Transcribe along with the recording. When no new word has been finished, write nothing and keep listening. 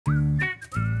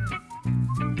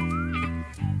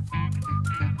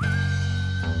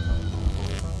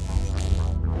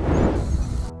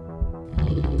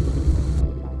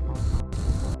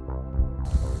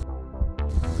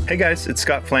Hey guys, it's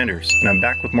Scott Flanders, and I'm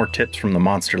back with more tips from the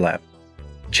Monster Lab.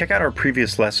 Check out our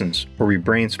previous lessons where we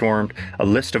brainstormed a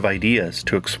list of ideas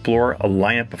to explore a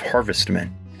lineup of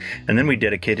harvestmen, and then we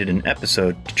dedicated an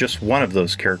episode to just one of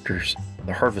those characters,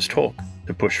 the Harvest Hulk,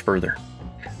 to push further.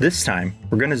 This time,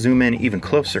 we're going to zoom in even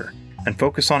closer and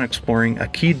focus on exploring a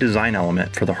key design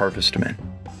element for the harvestmen,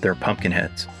 their pumpkin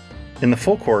heads. In the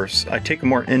full course, I take a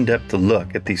more in-depth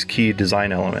look at these key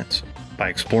design elements by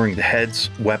exploring the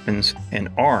heads, weapons, and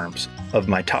arms of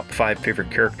my top 5 favorite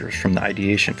characters from the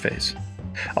ideation phase.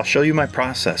 I'll show you my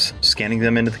process, scanning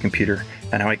them into the computer,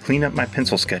 and how I clean up my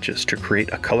pencil sketches to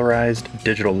create a colorized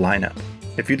digital lineup.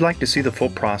 If you'd like to see the full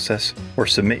process or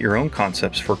submit your own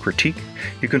concepts for critique,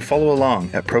 you can follow along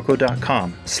at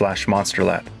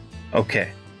proko.com/monsterlab.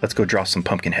 Okay, let's go draw some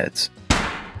pumpkin heads.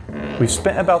 We've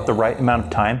spent about the right amount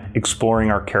of time exploring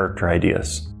our character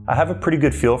ideas. I have a pretty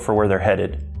good feel for where they're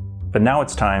headed, but now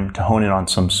it's time to hone in on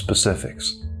some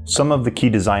specifics. Some of the key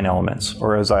design elements,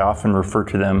 or as I often refer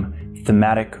to them,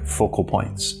 thematic focal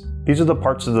points. These are the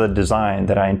parts of the design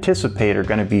that I anticipate are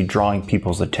going to be drawing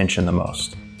people's attention the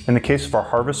most. In the case of our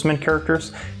harvestman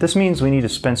characters, this means we need to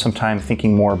spend some time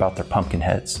thinking more about their pumpkin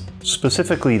heads,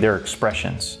 specifically their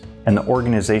expressions, and the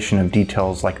organization of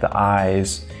details like the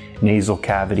eyes, nasal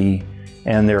cavity,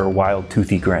 and their wild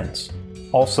toothy grins.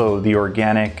 Also, the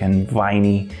organic and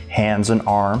viney hands and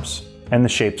arms, and the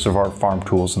shapes of our farm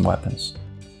tools and weapons.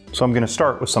 So I'm going to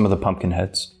start with some of the pumpkin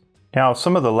heads. Now,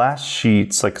 some of the last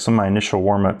sheets, like some of my initial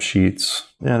warm-up sheets,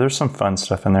 there's some fun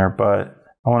stuff in there, but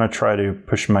I want to try to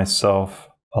push myself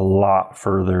a lot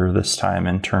further this time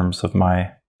in terms of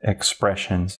my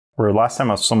expressions. Where last time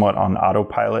I was somewhat on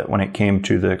autopilot when it came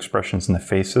to the expressions in the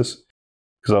faces,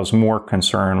 because I was more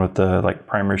concerned with the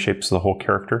primary shapes of the whole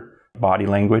character, body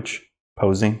language,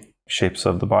 posing, shapes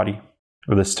of the body.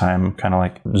 Or this time, I'm kind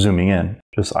of zooming in,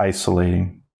 just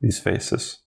isolating these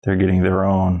faces. They're getting their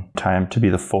own time to be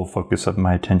the full focus of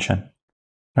my attention.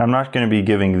 Now, I'm not going to be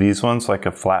giving these ones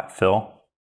a flat fill.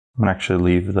 I'm going to actually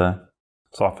leave as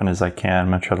often as I can. I'm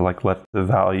going to try to let the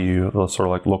value, the sort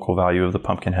of local value of the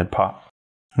pumpkin head pop.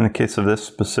 In the case of this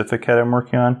specific head I'm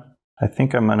working on, I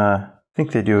think the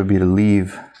idea would be to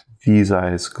leave these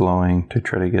eyes glowing to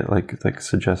try to get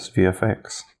suggest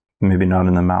VFX. Maybe not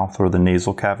in the mouth or the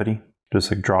nasal cavity.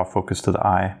 Just draw focus to the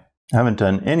eye. I haven't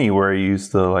done any where I use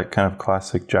the kind of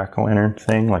classic jack-o'-lantern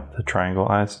thing, like the triangle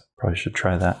eyes. Probably should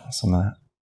try that, some of that.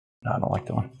 No, I don't like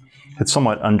that one. It's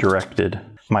somewhat undirected.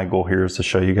 My goal here is to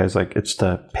show you guys it's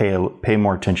to pay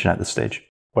more attention at this stage.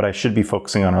 What I should be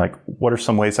focusing on are what are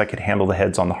some ways I could handle the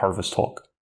heads on the Harvest Hulk?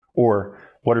 Or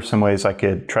what are some ways I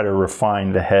could try to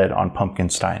refine the head on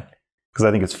Pumpkinstein? Because I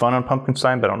think it's fun on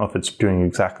Pumpkinstein, but I don't know if it's doing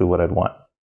exactly what I'd want.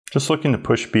 Just looking to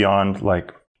push beyond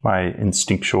my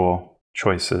instinctual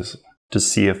choices to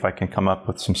see if I can come up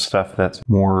with some stuff that's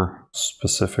more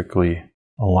specifically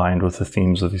aligned with the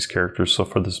themes of these characters. So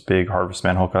for this big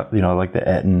Harvestman Hulk, the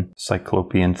Etten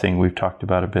Cyclopean thing we've talked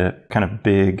about a bit, kind of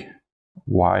big,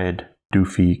 wide,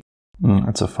 doofy.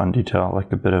 That's a fun detail, a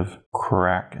bit of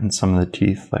crack in some of the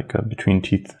teeth, between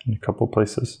teeth in a couple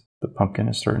places. The pumpkin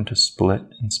is starting to split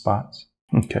in spots.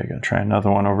 Okay, gotta try another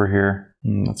one over here.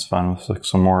 That's fun with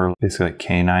some more basically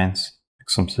canines.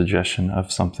 Some suggestion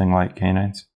of something like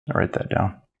canines. I'll write that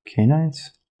down.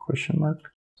 Canines? Question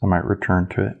mark. So I might return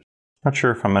to it. Not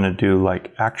sure if I'm going to do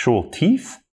actual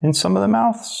teeth in some of the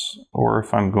mouths, or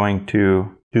if I'm going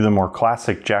to do the more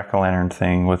classic jack-o'-lantern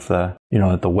thing with the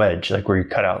wedge, where you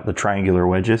cut out the triangular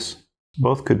wedges.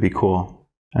 Both could be cool.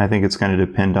 And I think it's going to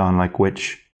depend on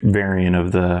which variant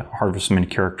of the Harvestman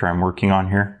character I'm working on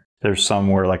here. There's some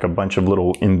where a bunch of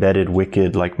little embedded,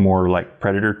 wicked, more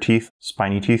predator teeth,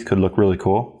 spiny teeth could look really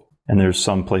cool. And there's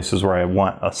some places where I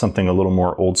want something a little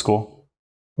more old school.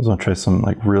 I was going to try some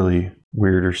really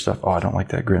weirder stuff. Oh, I don't like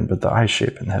that grin, but the eye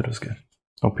shape in the head was good.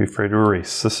 Don't be afraid to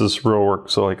erase. This is real work.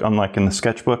 So unlike in the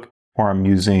sketchbook where I'm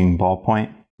using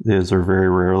ballpoint, these are very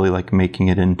rarely making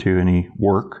it into any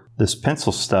work. This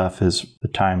pencil stuff is the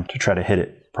time to try to hit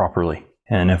it properly.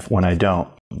 And when I don't,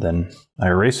 then I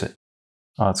erase it.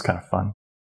 Oh, that's kind of fun.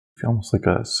 I feel almost like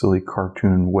a silly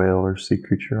cartoon whale or sea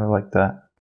creature. I like that.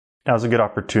 Now's a good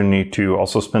opportunity to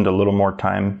also spend a little more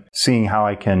time seeing how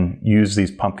I can use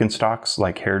these pumpkin stalks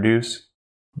like hairdos.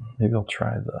 Maybe I'll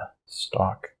try the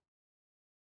stalk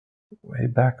way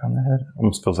back on the head.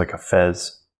 Almost feels like a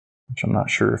fez, which I'm not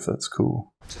sure if that's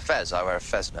cool. It's a fez. I wear a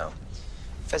fez now.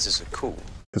 Fezzes are cool.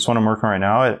 This one I'm working on right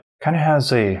now, it kind of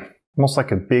has almost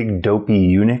like a big dopey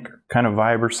eunuch kind of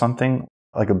vibe or something.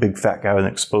 Like a big fat guy with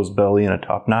an exposed belly and a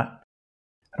top knot.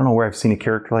 I don't know where I've seen a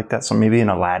character like that. So maybe in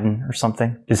Aladdin or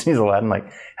something. Disney's Aladdin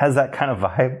has that kind of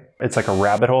vibe. It's like a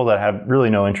rabbit hole that I have really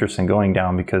no interest in going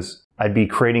down because I'd be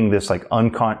creating this like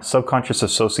subconscious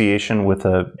association with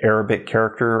a Arabic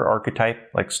character archetype,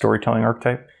 like storytelling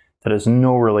archetype, that has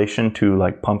no relation to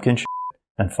like pumpkin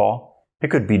and fall.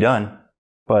 It could be done,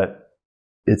 but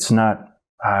it's not,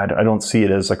 I don't see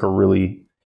it as like a really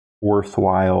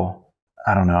worthwhile,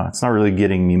 I don't know, it's not really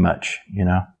getting me much, you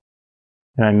know?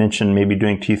 And I mentioned maybe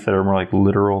doing teeth that are more like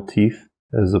literal teeth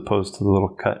as opposed to the little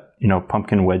cut, you know,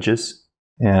 pumpkin wedges.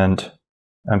 And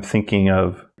I'm thinking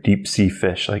of deep sea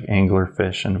fish like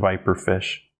anglerfish and viper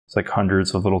fish. It's like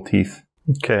hundreds of little teeth.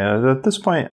 Okay, at this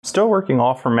point, I'm still working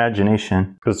off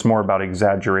imagination because it's more about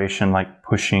exaggeration, like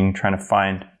pushing, trying to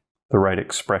find the right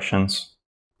expressions.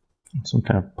 Some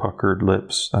kind of puckered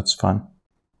lips, that's fun.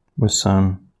 With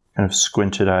some kind of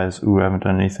squinted eyes. Ooh, I haven't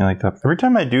done anything like that. Every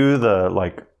time I do the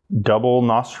like double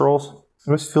nostrils, it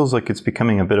always feels like it's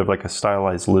becoming a bit of like a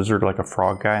stylized lizard, like a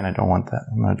frog guy, and I don't want that.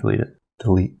 I'm gonna delete it.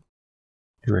 Delete.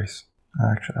 Erase.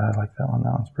 Actually, I like that one.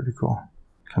 That one's pretty cool.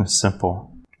 Kind of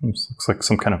simple. This looks like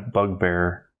some kind of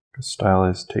bugbear. A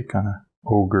stylized take on a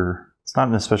ogre. It's not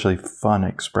an especially fun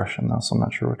expression though, so I'm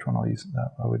not sure which one I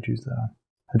would use that on.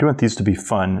 I do want these to be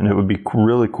fun, and it would be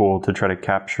really cool to try to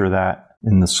capture that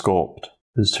in the sculpt,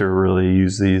 is to really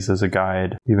use these as a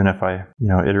guide, even if I, you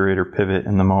know, iterate or pivot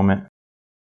in the moment.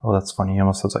 Oh, that's funny. He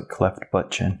almost has like cleft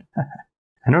butt chin.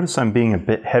 I notice I'm being a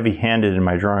bit heavy-handed in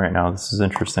my drawing right now. This is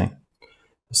interesting.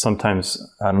 Sometimes,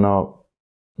 I don't know,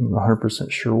 I'm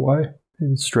 100% sure why.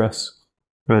 Maybe stress.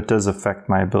 But it does affect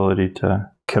my ability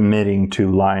to committing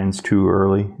to lines too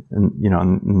early, and, you know,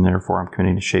 and therefore I'm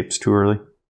committing to shapes too early.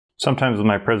 Sometimes with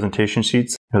my presentation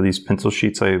sheets, you know, these pencil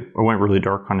sheets, I went really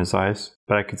dark on his eyes,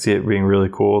 but I could see it being really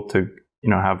cool to, you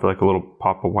know, have like a little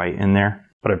pop of white in there.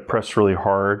 But I pressed really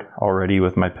hard already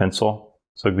with my pencil,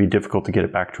 so it'd be difficult to get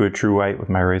it back to a true white with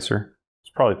my eraser.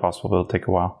 It's probably possible, but it'll take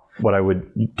a while. What I would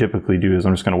typically do is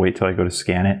I'm just going to wait till I go to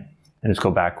scan it and just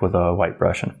go back with a white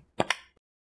brush. And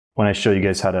when I show you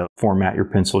guys how to format your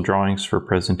pencil drawings for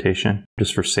presentation,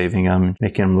 just for saving them,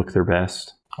 making them look their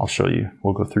best, I'll show you.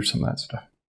 We'll go through some of that stuff.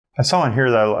 I saw in here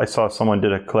that I saw someone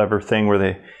did a clever thing where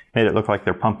they made it look like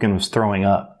their pumpkin was throwing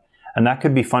up. And that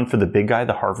could be fun for the big guy,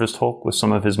 the Harvest Hulk, with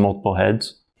some of his multiple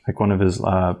heads. Like one of his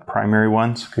primary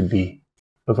ones could be,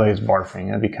 look like he's barfing.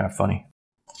 That'd be kind of funny.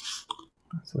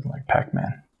 It's looking like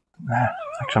Pac-Man.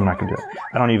 Actually, I'm not going to do it.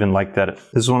 I don't even like that.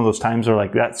 This is one of those times where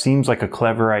like, that seems like a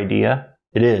clever idea.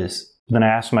 It is. Then I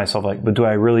ask myself like, but do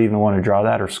I really even want to draw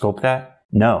that or sculpt that?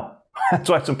 No. That's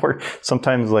why it's important.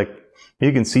 Sometimes like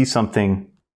you can see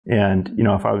something and, you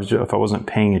know, if I wasn't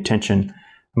paying attention,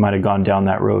 I might have gone down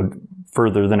that road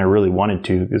further than I really wanted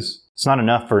to, because it's not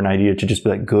enough for an idea to just be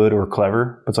like good or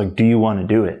clever. But it's like, do you want to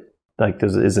do it? Like,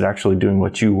 is it actually doing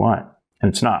what you want?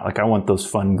 And it's not. Like, I want those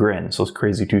fun grins, those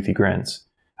crazy toothy grins.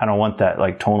 I don't want that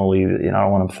like tonally, you know, I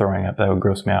don't want them throwing up. That would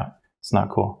gross me out. It's not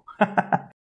cool.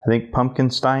 I think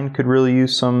Pumpkinstein could really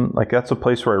use some, like that's a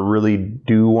place where I really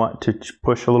do want to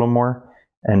push a little more.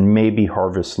 And maybe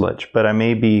Harvest Lich, but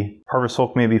Harvest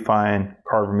Hulk may be fine,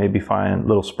 Carver may be fine,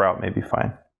 Little Sprout may be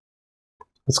fine.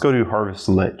 Let's go to Harvest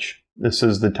Lich. This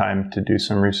is the time to do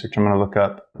some research. I'm going to look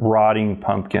up rotting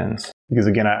pumpkins, because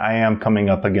again, I am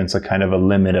coming up against a kind of a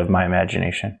limit of my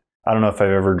imagination. I don't know if I've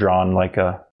ever drawn like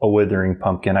a withering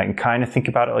pumpkin. I can kind of think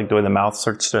about it like the way the mouth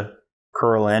starts to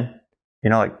curl in, you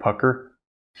know, like pucker.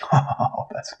 Oh,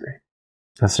 that's great.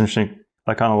 That's interesting.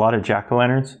 Like on a lot of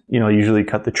jack-o'-lanterns, you know, usually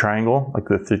cut the triangle, like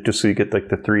just so you get like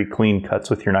the 3 clean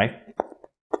cuts with your knife.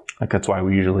 Like that's why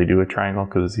we usually do a triangle,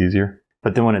 because it's easier.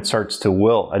 But then when it starts to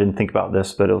wilt, I didn't think about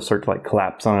this, but it'll start to like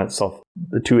collapse on itself.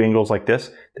 The 2 angles like this,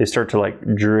 they start to like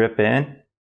drip in,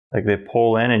 like they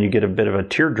pull in, and you get a bit of a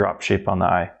teardrop shape on the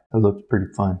eye. It looks pretty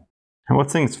fun. And one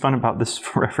thing that's fun about this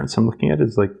reference I'm looking at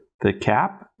is like the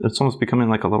cap. It's almost becoming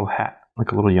like a little hat,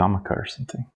 like a little yarmulke or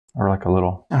something. Or like a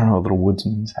little, I don't know, a little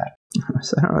woodsman's hat.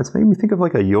 I don't know, it's making me think of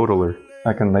like a yodeler.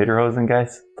 Like in Lederhosen,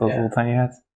 guys. Those little tiny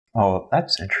hats. Oh,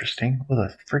 that's interesting. With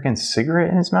a freaking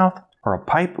cigarette in his mouth? Or a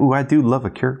pipe? Ooh, I do love a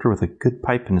character with a good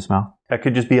pipe in his mouth. That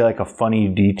could just be like a funny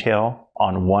detail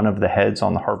on one of the heads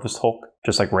on the Harvest Hulk.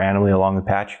 Just like randomly along the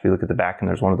patch. If you look at the back and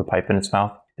there's one with the pipe in its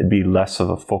mouth, it'd be less of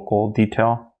a focal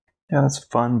detail. Yeah, that's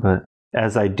fun, but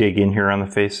as I dig in here on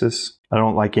the faces, I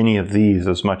don't like any of these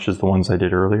as much as the ones I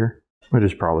did earlier. Which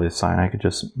is probably a sign I could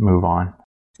just move on.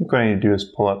 I think what I need to do is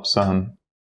pull up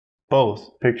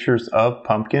both pictures of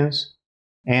pumpkins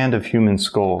and of human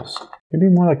skulls.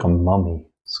 Maybe more like a mummy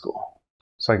skull.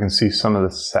 So I can see some of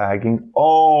the sagging.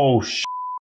 Oh,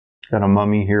 got a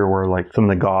mummy here where like some of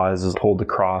the gauze is pulled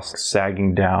across,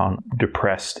 sagging down,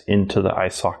 depressed into the eye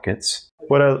sockets.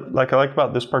 What I like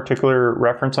about this particular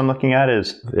reference I'm looking at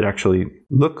is it actually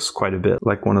looks quite a bit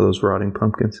like one of those rotting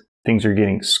pumpkins. Things are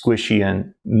getting squishy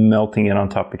and melting in on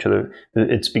top of each other.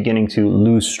 It's beginning to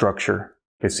lose structure.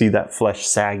 I see that flesh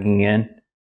sagging in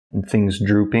and things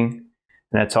drooping.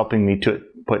 And that's helping me to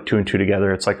put two and two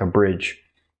together. It's like a bridge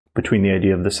between the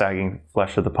idea of the sagging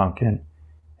flesh of the pumpkin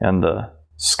and the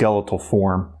skeletal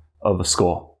form of a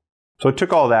skull. So it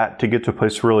took all that to get to a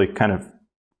place really kind of,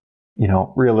 you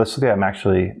know,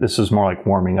 realistically, this is more like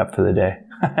warming up for the day.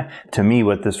 To me,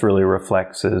 what this really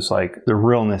reflects is like the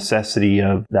real necessity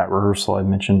of that rehearsal I've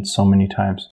mentioned so many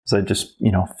times. So I just,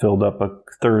 you know, filled up a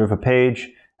third of a page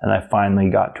and I finally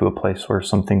got to a place where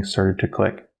some things started to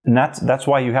click. And that's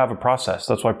why you have a process.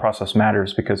 That's why process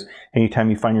matters, because anytime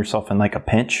you find yourself in like a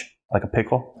pinch, like a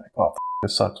pickle, like, oh,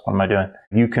 this sucks, what am I doing?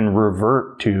 You can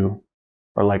revert to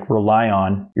or like rely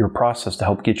on your process to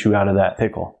help get you out of that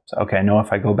pickle. So, okay, I know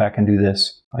if I go back and do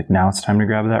this, like now it's time to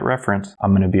grab that reference,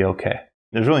 I'm going to be okay.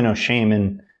 There's really no shame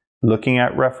in looking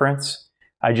at reference.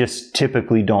 I just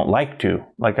typically don't like to.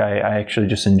 Like I actually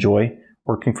just enjoy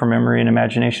working from memory and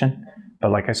imagination.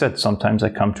 But like I said, sometimes I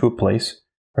come to a place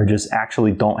where I just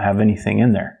actually don't have anything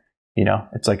in there. You know,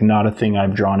 it's like not a thing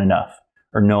I've drawn enough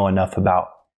or know enough about.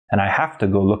 And I have to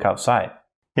go look outside.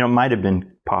 You know, it might have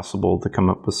been possible to come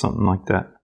up with something like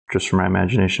that just from my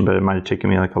imagination, but it might have taken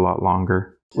me like a lot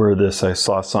longer. Where this, I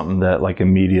saw something that like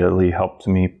immediately helped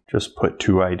me just put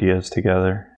two ideas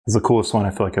together. It's the coolest one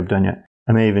I feel like I've done yet.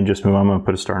 I may even just move on. I'm going to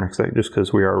put a star next to that just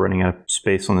because we are running out of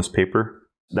space on this paper.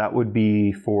 That would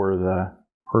be for the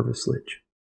harvest lich.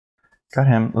 Got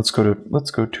him. Let's go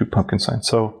to pumpkin sign.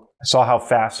 So I saw how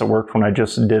fast it worked when I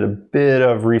just did a bit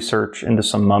of research into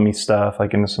some mummy stuff,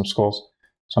 like into some skulls.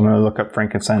 So I'm going to look up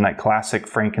Frankenstein, like classic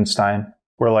Frankenstein,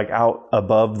 where like out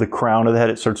above the crown of the head,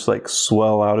 it starts to like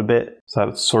swell out a bit. So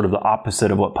that's sort of the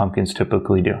opposite of what pumpkins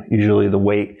typically do. Usually the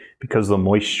weight, because of the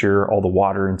moisture, all the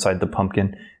water inside the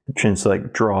pumpkin, it tends to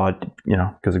like draw it, you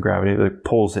know, because of gravity, it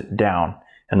pulls it down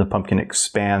and the pumpkin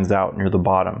expands out near the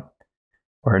bottom.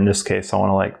 Or in this case, I want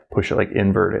to like push it, like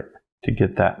invert it to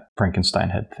get that Frankenstein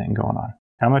head thing going on.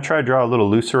 I'm going to try to draw a little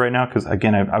looser right now because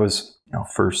again, I was, you know,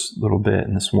 first little bit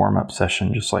in this warm-up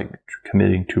session, just like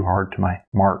committing too hard to my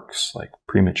marks, like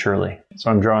prematurely. So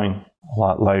I'm drawing a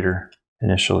lot lighter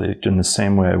initially in the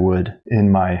same way I would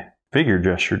in my figure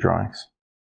gesture drawings.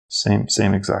 Same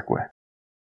exact way.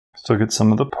 Still get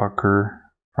some of the pucker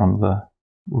from the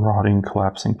rotting,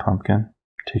 collapsing pumpkin.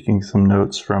 Taking some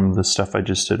notes from the stuff I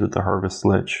just did with the harvest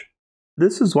lich.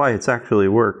 This is why it's actually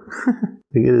work.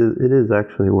 It is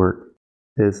actually work.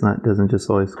 Doesn't just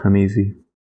always come easy.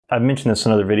 I've mentioned this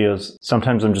in other videos.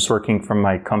 Sometimes I'm just working from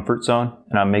my comfort zone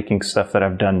and I'm making stuff that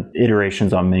I've done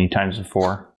iterations on many times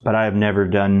before. But I have never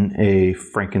done a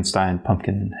Frankenstein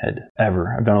pumpkin head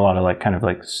ever. I've done a lot of like kind of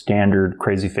like standard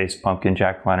crazy face pumpkin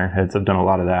jack-o'-lantern heads. I've done a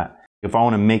lot of that. If I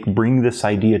want to bring this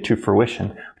idea to fruition,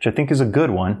 which I think is a good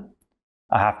one,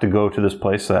 I have to go to this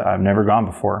place that I've never gone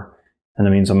before. And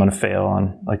that means I'm going to fail.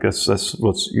 And like that's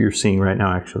what you're seeing right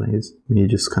now, actually, is me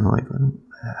just kind of like,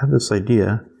 I have this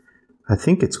idea. I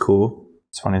think it's cool.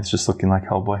 It's funny. It's just looking like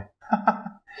Hellboy.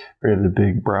 Right, the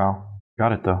big brow.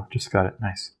 Got it though. Just got it.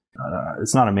 Nice.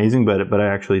 It's not amazing, but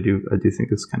I actually do. I do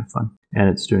think it's kind of fun. And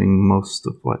it's doing most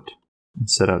of what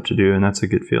it's set out to do. And that's a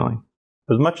good feeling.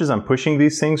 As much as I'm pushing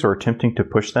these things or attempting to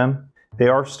push them, they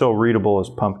are still readable as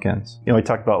pumpkins. You know, we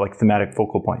talked about like thematic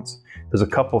focal points. There's a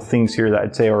couple things here that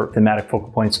I'd say are thematic focal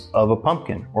points of a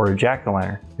pumpkin or a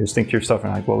jack-o'-lantern. You just think to yourself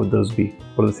and like, what would those be?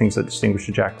 What are the things that distinguish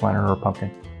a jack-o'-lantern or a pumpkin?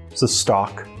 It's the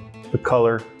stalk, the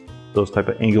color, those type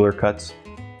of angular cuts,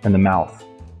 and the mouth.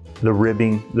 The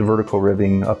ribbing, the vertical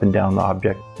ribbing up and down the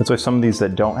object. That's why some of these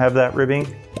that don't have that ribbing,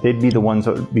 they'd be the ones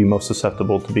that would be most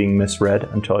susceptible to being misread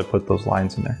until I put those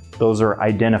lines in there. Those are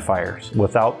identifiers.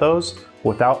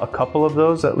 Without a couple of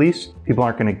those at least, people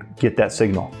aren't going to get that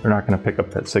signal. They're not going to pick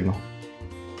up that signal.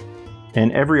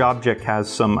 And every object has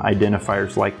some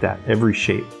identifiers like that. Every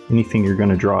shape, anything you're going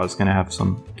to draw is going to have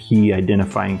some key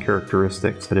identifying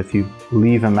characteristics that if you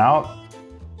leave them out,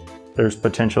 there's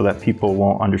potential that people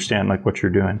won't understand like what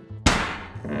you're doing.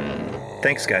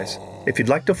 Thanks guys. If you'd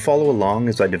like to follow along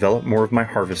as I develop more of my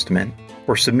harvestmen,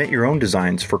 or submit your own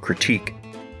designs for critique,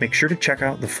 make sure to check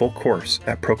out the full course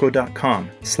at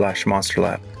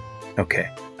proko.com/monsterlab. Okay,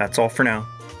 that's all for now.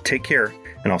 Take care,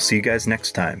 and I'll see you guys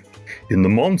next time in the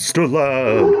Monster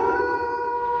Lab.